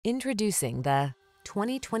Introducing the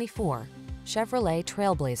 2024 Chevrolet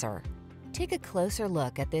Trailblazer. Take a closer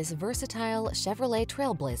look at this versatile Chevrolet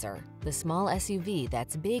Trailblazer, the small SUV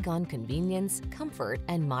that's big on convenience, comfort,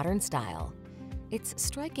 and modern style. Its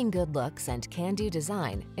striking good looks and can-do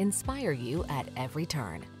design inspire you at every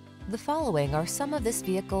turn. The following are some of this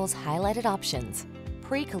vehicle's highlighted options: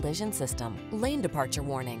 pre-collision system, lane departure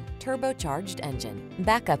warning, turbocharged engine,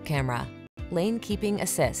 backup camera, lane keeping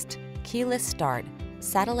assist, keyless start,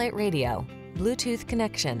 satellite radio, Bluetooth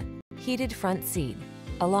connection, heated front seat,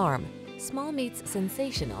 alarm. Small meets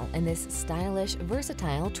sensational in this stylish,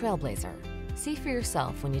 versatile Trailblazer. See for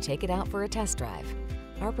yourself when you take it out for a test drive.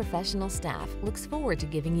 Our professional staff looks forward to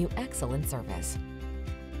giving you excellent service.